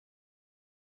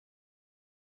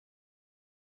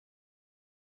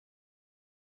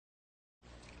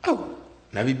Oh,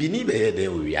 na bibini be there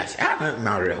we are.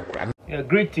 Yeah,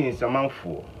 greetings,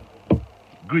 Amanfo.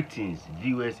 Greetings,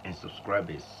 viewers and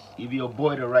subscribers. If your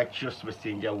boy the Rychuhss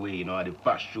messenger way, I the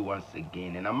pass you once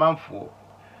again. And Amanfo,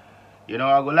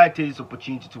 I would like to take this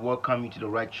opportunity to welcome you to the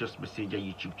Rychuhss messenger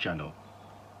YouTube channel.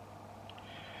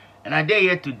 And I dare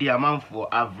here today, Amanfo,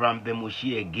 Avraham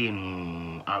Moshe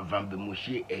again. Avraham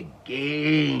Moshe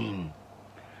again.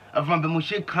 Avraham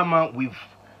Moshe come out with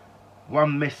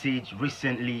one message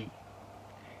recently,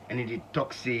 and it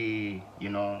talks, it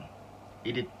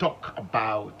talk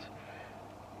about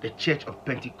the Church of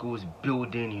Pentecost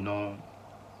building,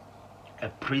 a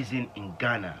prison in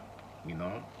Ghana,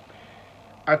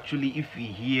 Actually, if we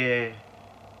hear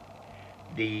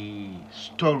the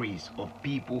stories of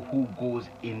people who goes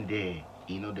in there,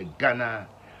 the Ghana,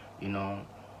 what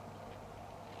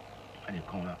do you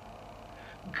call that?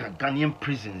 Ghanaian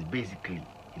prisons, basically,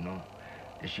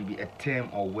 there should be a term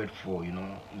or word for,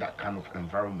 that kind of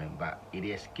environment, but it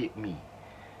escaped me.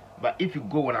 But if you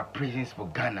go on a prisons for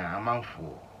Ghana,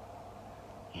 Amanfo,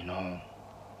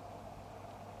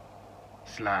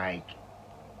 it's like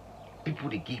people,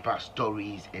 they give us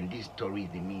stories, and these stories,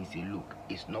 they mean, say, look,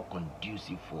 it's not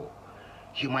conducive for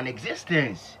human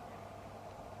existence.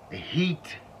 The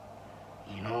heat,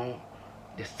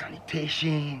 the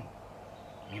sanitation,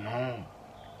 the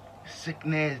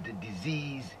sickness, the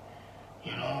disease,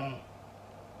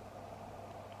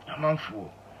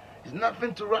 Amanfo, there's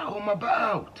nothing to write home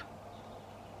about.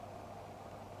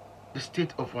 The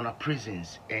state of our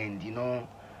prisons, and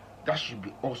that should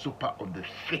be also part of the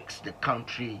fix the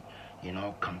country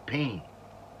campaign.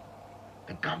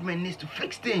 The government needs to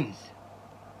fix things.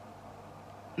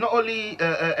 Not only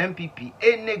MPP,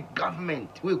 any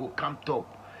government we will come top,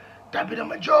 that be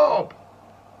my job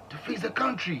to fix the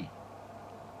country,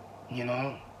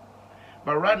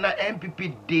 But right now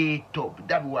MPP they top,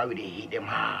 that's why they hit them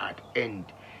hard, and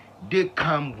they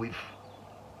come with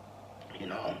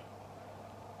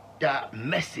that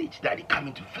message that they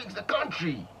coming to fix the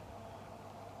country.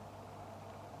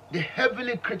 They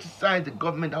heavily criticized the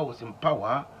government that was in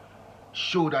power,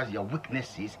 showed us their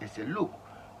weaknesses, and said, look,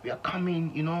 we are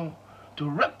coming, to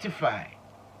rectify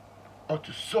or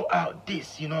to sort out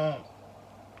this,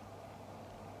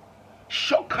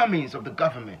 shortcomings of the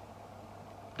government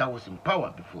that was in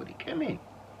power before they came in,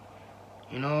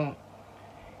 And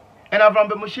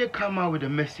Avraham Moshe come out with a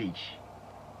message.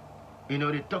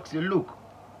 They talk, say, look,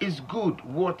 it's good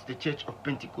what the Church of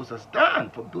Pentecost has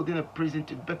done for building a prison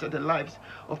to better the lives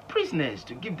of prisoners,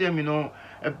 to give them,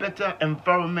 a better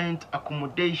environment,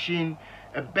 accommodation,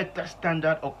 a better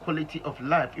standard or quality of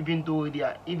life,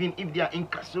 even if they are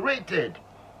incarcerated.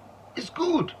 It's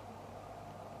good.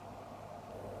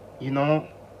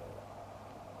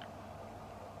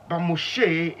 But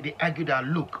Moshe, they argue that,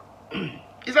 look,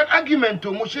 it's an argument to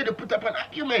Moshe, they put up an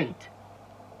argument.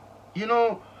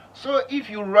 So if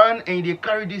you run and they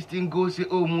carry this thing, go say,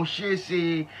 oh, Moshe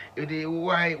say,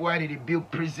 why did they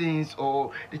build prisons,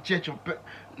 or the Church of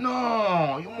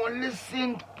No, you must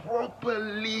listen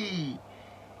properly.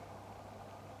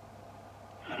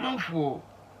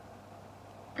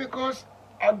 Because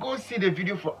I go see the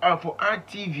video for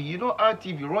RTV.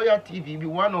 RTV, Royal TV, be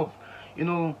one of,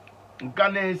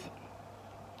 Ghana's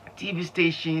TV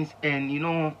stations, and,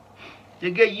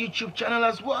 they get YouTube channel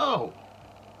as well.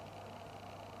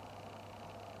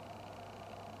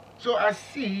 So I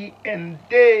see, and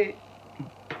they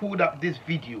pulled up this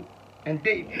video, and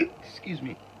they, excuse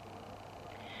me,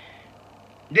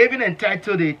 they even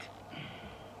entitled it,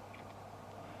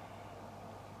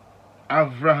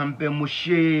 Avraham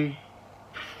Moshe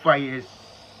fires,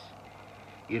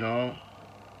 let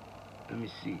me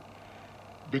see,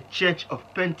 the Church of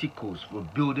Pentecost for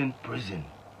building prison,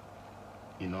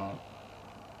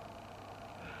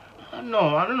 I don't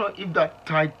know if that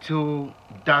title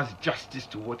does justice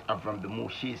to what Avraham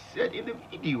Moshe said in the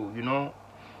video,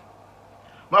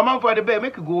 But man, for the bear,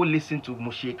 make you go listen to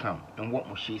Moshe come and what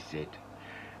Moshe said.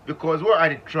 Because what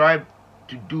I tried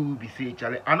to do, we say,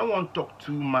 Charlie, I don't want to talk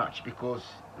too much, because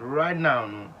right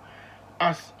now,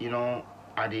 us,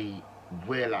 are the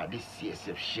like this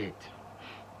CSF shit.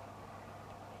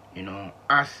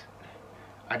 Us,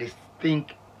 I just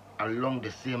think along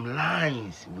the same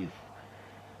lines with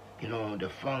the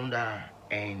founder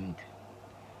and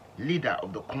leader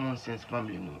of the Common Sense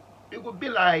family. It would be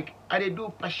like I they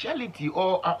do partiality,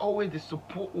 or I always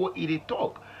support what they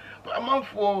talk. But I'm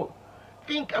for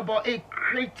think about it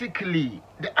critically.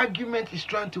 The argument is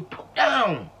trying to put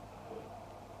down.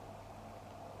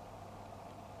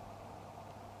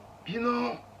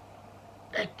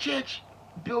 A church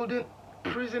building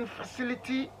prison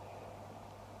facility.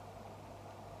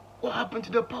 What happened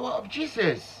to the power of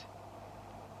Jesus?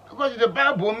 Because the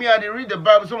Bible, me, I read the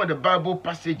Bible, some of the Bible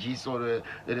passages or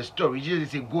the story,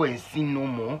 Jesus say, go and sin no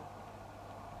more.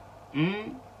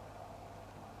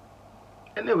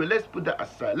 Anyway, let's put that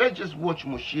aside. Let's just watch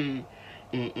Moshe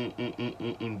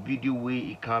in video way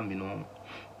he come, you know,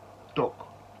 talk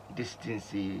this thing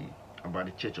say about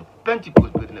the church of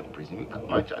Pentecost building a prison. We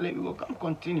will come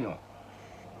continue.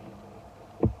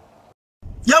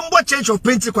 Yambo church of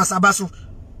Pentecost abaso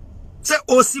say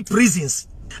OC prisons.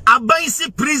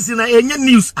 Abansi prison na enye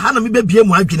news. Hana mi be bie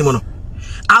mu adwene mo no.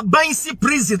 Abansi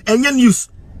prison enye news.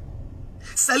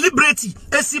 Celebrity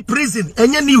AC prison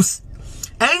enye news.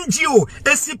 NGO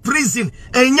AC prison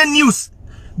enye news.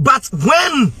 But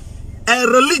when a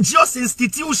religious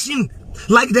institution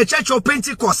like the Church of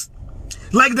Pentecost,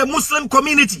 like the Muslim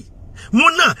community,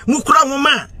 muna mukura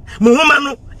woma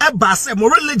no ebase mo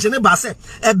religion ebase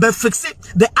ebe fix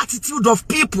the attitude of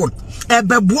people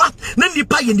ebeboa na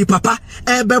nipa ye ni papa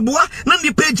ebeboa na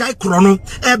nipa ejai krono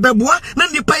ebeboa na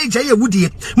nipa ejai ewudie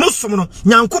musom no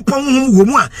nyankopon hum wo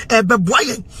mu a ebeboa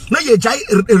ye na ye jai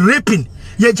raping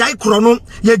ye jai krono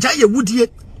ye jai ewudie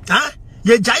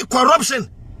ye jai corruption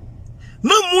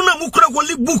no muna mukura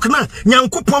holy book na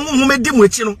nyankopon hum edi mu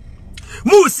echi no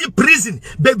mu see prison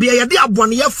baby yade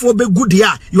aboneyefo be good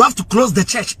here. You have to close the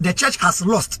church. The church has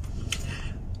lost.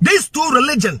 These two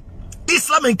religions,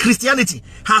 Islam and Christianity,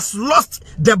 has lost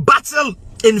the battle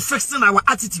in fixing our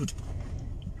attitude.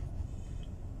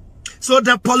 So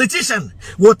the politician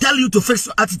will tell you to fix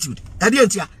your attitude.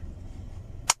 Adientia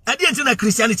na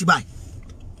Christianity by.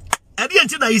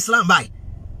 Adientia na Islam by.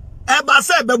 Eba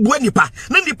se be buenipa.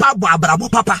 Na nipa bo abrabo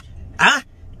papa.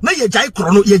 Na ye jai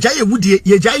krono, ye jai ewudie,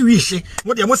 ye jai wishe.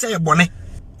 What they must say bone.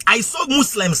 I saw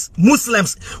Muslims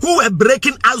who were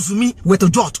breaking azumi with a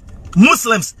dot.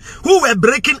 Muslims who were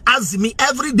breaking azumi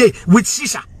every day with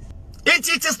shisha.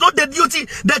 It is not the duty.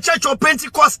 The Church of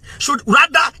Pentecost should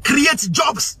rather create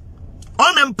jobs.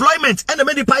 Unemployment and the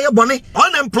many pay bonnet.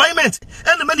 Unemployment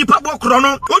and the many pabo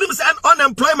chrono.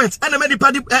 Unemployment and the many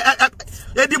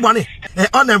pay money.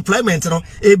 Unemployment, you know,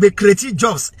 be creative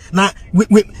jobs. Now we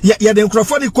the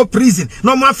microphone prison.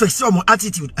 No more fix your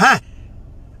attitude.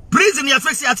 Prison ya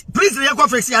fix prison ya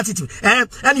fix attitude.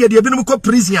 And you be no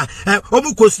prison ya.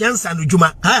 Obu conscience and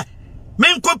juma.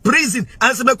 Men ko prison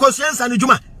and some conscience and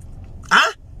juma.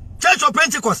 Church of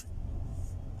Pentecost.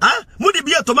 Mudi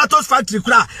be a tomatoes factory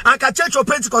kura anka Church of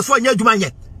Pentecost for nya adwuma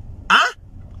nye.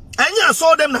 Enya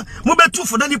saw them na mo betu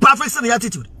for the perfect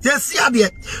attitude. Yes see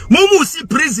ade. Mo see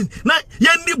prison na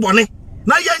yen ni bone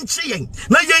na yen chi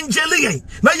na yen jeli yen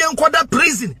na yen kwada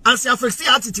prison and see affect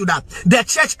attitude that the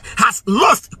church has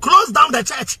lost. Close down the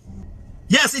church.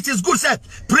 Yes, it is good said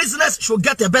prisoners should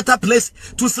get a better place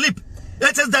to sleep.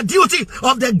 It is the duty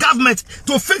of the government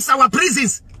to fix our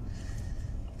prisons.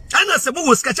 And as a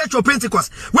move Church of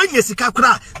Pentecost, when you see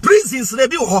prisons they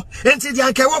be until the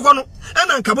anke woko no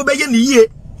and anka be ye ni.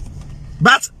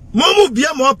 But momu be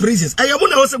more prisons.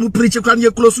 Ayamuna also mu preach kran ye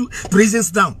close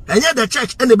prisons down. And yet the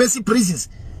church and the basic prisons.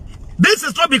 This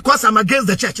is not because I'm against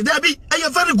the church. They be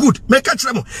very good. Make a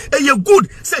tremo. You good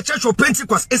say Church of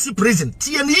Pentecost is prison.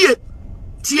 Tie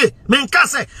men can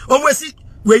say always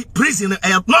we prison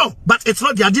no, but it's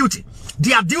not their duty.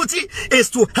 Their duty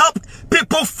is to help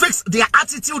people fix their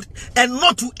attitude and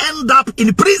not to end up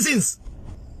in prisons.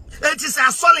 It is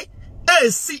a solid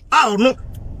no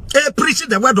preaching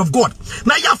the word of God.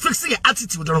 Now you are fixing your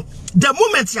attitude. The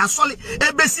moment you are solid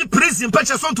basic prison,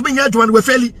 purchase on to me when we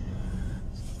fairly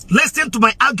listen to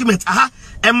my argument.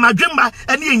 And my grandma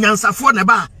and the answer for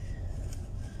neba.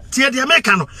 Tia the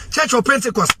American Church of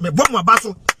Pentecost me bomb my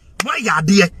battle. Why ya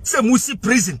dear say musi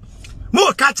prison.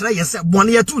 More catch like say 1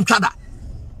 year 2 chada.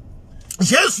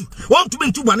 Jesus want to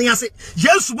be too money. I say,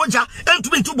 Jesus moja and to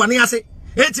be too money. I say,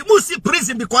 it's musi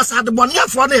prison because I had the 1 year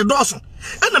for the Dawson.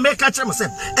 And the make catch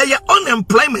myself,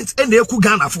 unemployment and the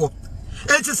Kugana for.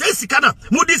 It is a Sikana,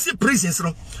 Moody prisons,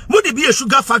 Moody be a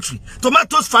sugar factory,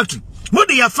 tomatoes factory,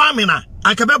 Moody a farming,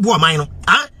 and Kababua mine.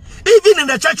 Even in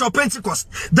the Church of Pentecost,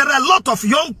 there are a lot of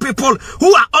young people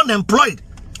who are unemployed.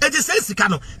 It is a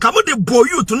Sikano, Kamudi boy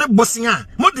you to ne Bosnia,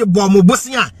 Moody Bomu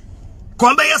Bosnia,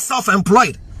 Combe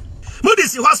self-employed.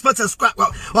 Modisi hospital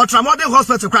or Tramode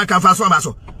hospital crack and fast one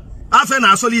so. After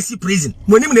na solisi prison.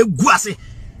 When him guase.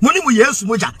 When him yes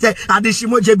moja.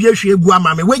 Adishimoja be a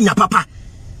guamame when ya papa.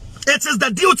 It is the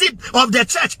duty of the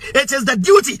church. It is the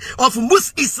duty of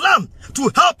Islam to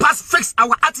help us fix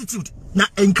our attitude. Na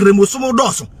enkremosomo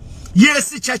doso.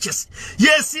 Yes, churches.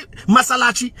 Yes,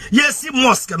 masalachi. Yes,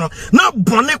 mosque. No, na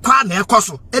bone kwa na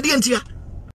ekoso. Edientia.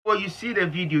 Well, you see the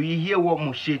video, you hear what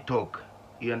Moshe talk.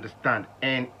 You understand?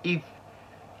 And if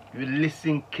you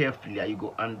listen carefully, you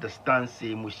go understand.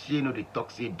 Say Moshe no the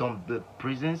talk say don't build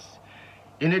prisons.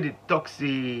 You know the talk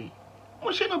say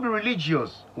Moshe no be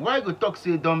religious. Why go talk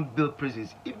say don't build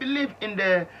prisons? He believe in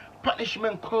the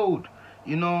punishment code.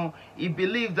 You know, he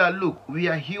believes that look, we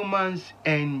are humans,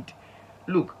 and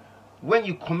look, when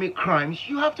you commit crimes,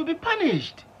 you have to be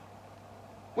punished.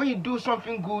 When you do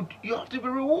something good, you have to be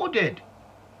rewarded.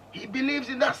 He believes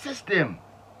in that system.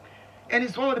 And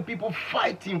he's one of the people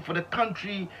fighting for the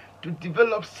country to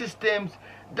develop systems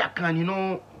that can, you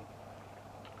know,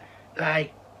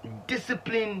 like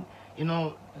discipline, you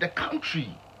know, the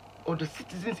country or the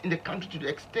citizens in the country to the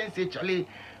extent say, Charlie,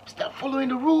 start following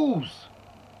the rules.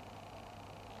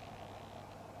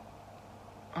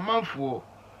 A man for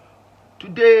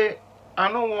today,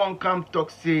 I don't want to come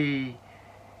talk say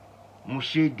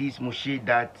Moshe this, Moshe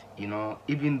that, you know,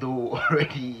 even though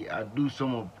already I do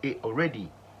some of it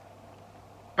already.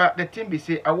 But the thing be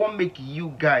say, I want to make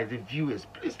you guys, the viewers,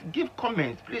 please give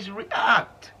comments, please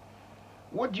react.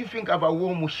 What do you think about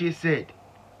what Moshe said?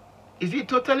 Is it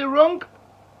totally wrong?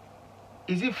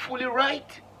 Is it fully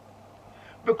right?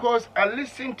 Because I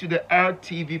listened to the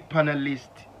RTV panelists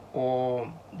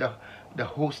or the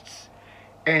hosts,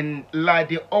 and like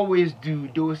they always do,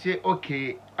 they will say,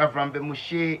 okay, Avraham ben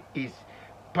Moshe is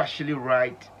partially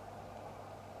right,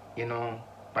 you know,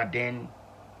 but then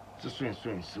so and so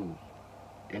and so.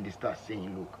 Then they start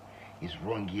saying, look, it's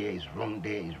wrong here, it's wrong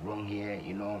there, it's wrong here,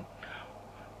 you know.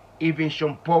 Even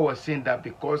Sean Paul was saying that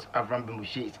because Avraham ben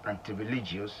Moshe is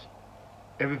anti-religious,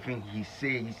 everything he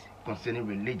says concerning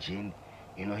religion,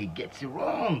 you know, he gets it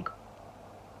wrong.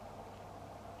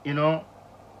 You know,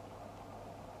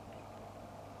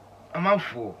 I'm out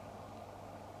for.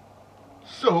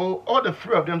 So all the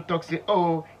three of them talk say,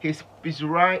 oh, he's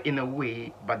right in a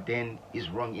way, but then he's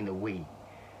wrong in a way.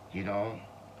 You know,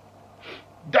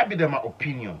 that be my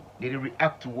opinion. They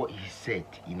react to what he said.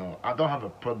 You know, I don't have a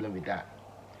problem with that.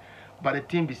 But the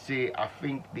thing be say, I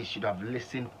think they should have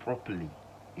listened properly.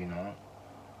 You know,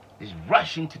 he's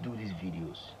rushing to do these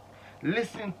videos.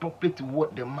 Listen properly to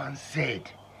what the man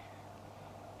said.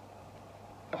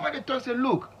 And when they talk, say,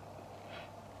 look,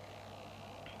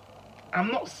 I'm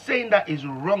not saying that it's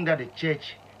wrong that the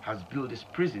church has built this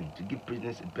prison to give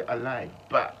prisoners a better life,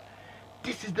 but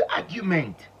this is the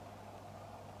argument.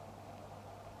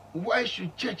 Why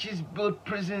should churches build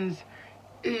prisons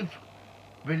if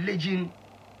religion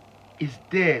is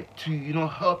there to, you know,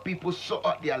 help people sort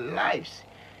out their lives,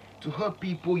 to help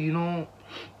people, you know,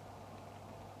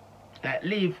 that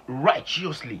live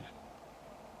righteously?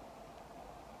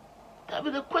 That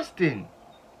be the question.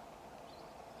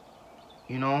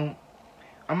 You know,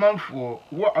 I'm for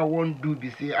what I want to do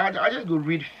this year. I just go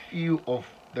read few of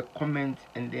the comments,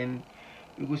 and then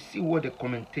we will see what the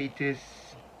commentators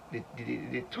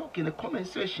they talk in the comment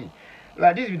section.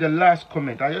 Like this is the last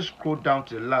comment. I just scroll down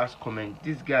to the last comment.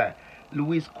 This guy,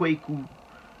 Louis Kweku,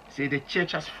 say the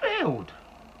church has failed.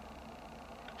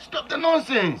 Stop the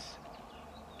nonsense.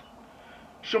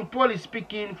 Sean Paul is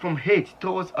speaking from hate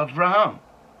towards Avraham.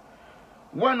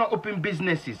 Why not open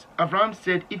businesses? Avraham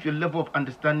said if your level of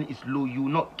understanding is low, you will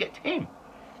not get him.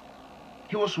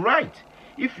 He was right.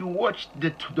 If you watch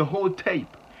the whole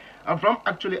tape, Avraham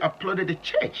actually applauded the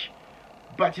church.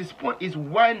 But his point is,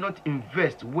 why not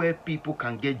invest where people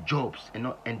can get jobs and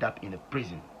not end up in a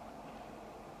prison?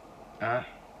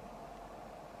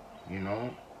 You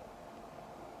know?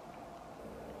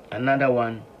 Another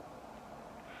one.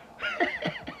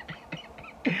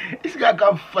 This guy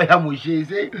can fire Moshe. He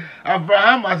say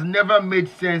Avraham has never made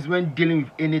sense when dealing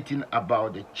with anything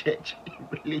about the church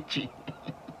religion.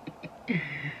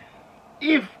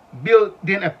 If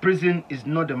building a prison is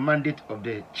not the mandate of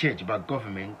the church but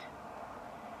government,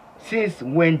 since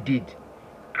when did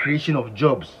creation of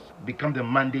jobs become the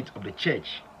mandate of the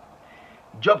church?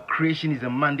 Job creation is a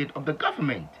mandate of the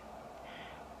government.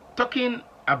 Talking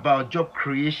about job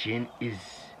creation, is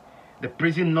the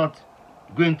prison not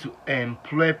going to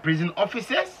employ prison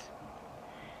officers?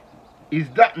 Is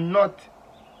that not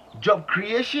job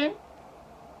creation?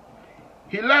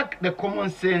 He lacked the common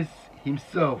sense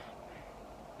himself.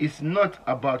 It's not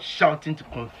about shouting to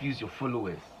confuse your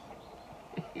followers.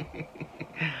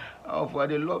 Oh, for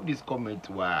they love this comment.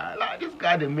 Wow, like this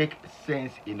guy, they make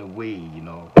sense in a way, you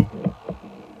know.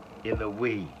 In a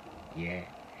way, yeah.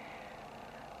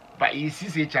 But you see,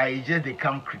 he just they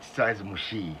come criticize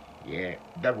Moshe. Yeah,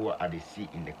 that's what they see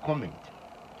in the comment.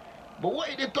 But what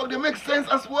they talk, they make sense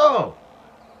as well.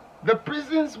 The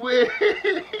prisons where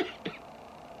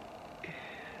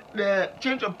the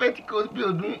Church of Pentecost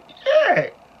building, yeah,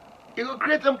 it will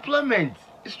create employment.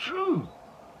 It's true,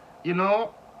 you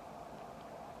know.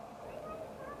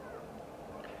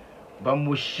 But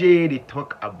Moshe, they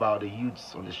talk about the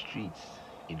youths on the streets,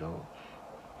 you know.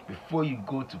 Before you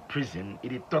go to prison,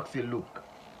 it talks, say, look,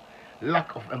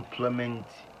 lack of employment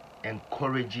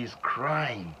encourages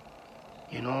crime,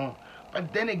 you know.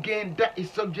 But then again, that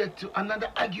is subject to another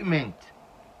argument.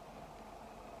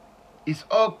 Is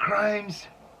all crimes,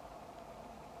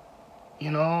 you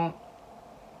know,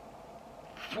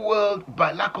 fueled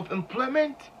by lack of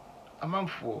employment? Among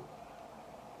four.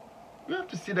 We have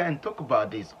to sit there and talk about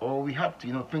this, or we have to,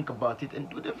 you know, think about it and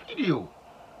do the video.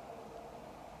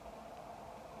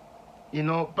 You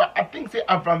know, but I think, say,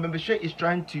 Avraham Moshe is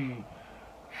trying to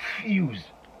fuse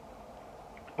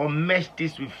or mesh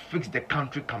this with Fix the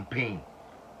Country campaign,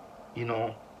 you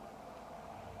know.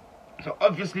 So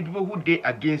obviously people who did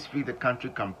against Fix the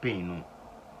Country campaign, you know,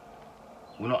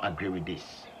 will not agree with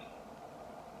this.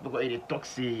 Because they talk,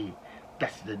 say,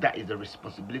 that is the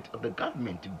responsibility of the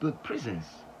government to build prisons.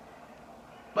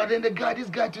 But then this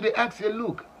guy today asks, say,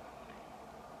 look,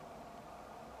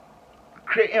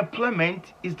 create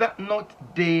employment, is that not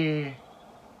the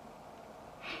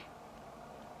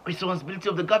responsibility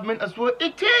of the government as well?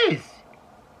 It is.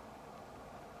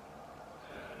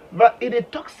 But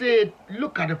it talks, say,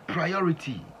 look at the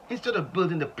priority. Instead of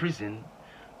building the prison,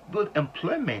 build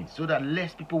employment so that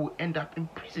less people will end up in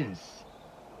prisons.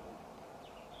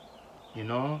 You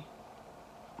know?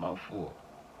 Mouthful.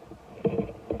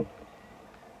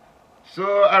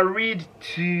 So I read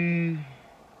two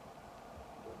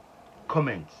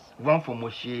comments. One for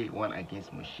Moshe, one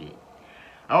against Moshe.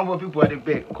 I want for people at the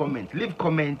back, leave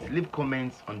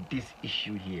comments on this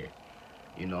issue here.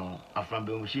 You know, Avraham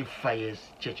Moshe fires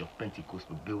Church of Pentecost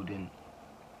for building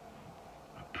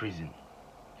a prison.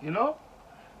 You know?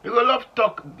 We will love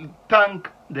thank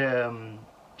the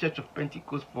Church of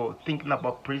Pentecost for thinking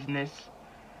about prisoners,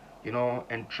 you know,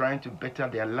 and trying to better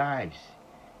their lives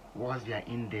whilst they are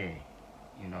in there,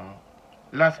 you know.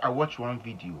 Last I watched one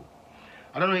video.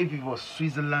 I don't know if it was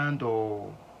Switzerland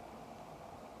or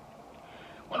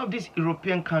one of these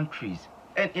European countries.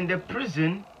 And in the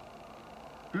prison,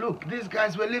 look, these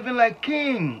guys were living like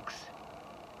kings.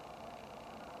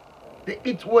 They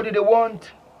eat what they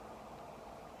want,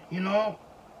 you know.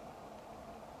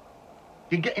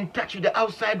 They get in touch with the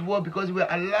outside world because we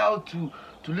are allowed to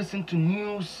listen to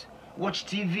news, watch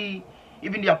TV.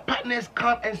 Even their partners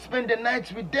come and spend the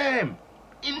nights with them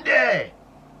in there.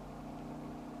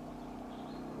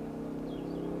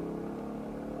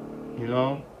 You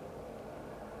know,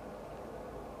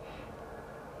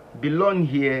 belong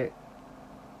here.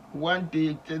 One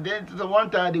day, there's one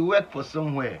time they work for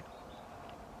somewhere.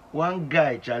 One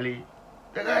guy, Charlie,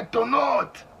 the guy turned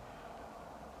out.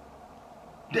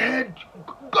 The head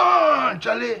gone,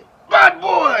 Charlie. Bad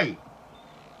boy.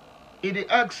 He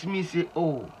asked me, say,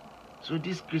 oh, so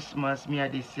this Christmas, me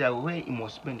and they say, where he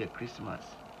must spend the Christmas?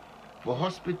 For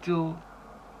hospital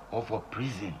or for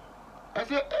prison? I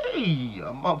said, hey,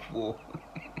 I'm up for.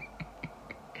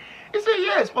 He said,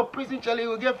 yes, for prison, Charlie,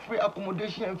 you get free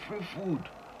accommodation and free food.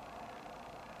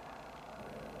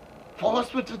 For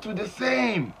hospital, to the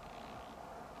same.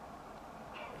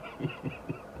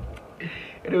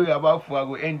 Anyway, about for I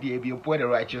go end the ABO for the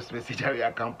Rychuhss message.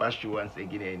 I can pass you once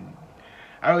again. And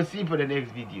I will see you for the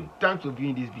next video. Thanks for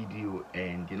viewing this video,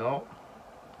 and you know,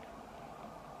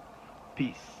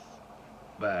 peace.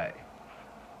 Bye.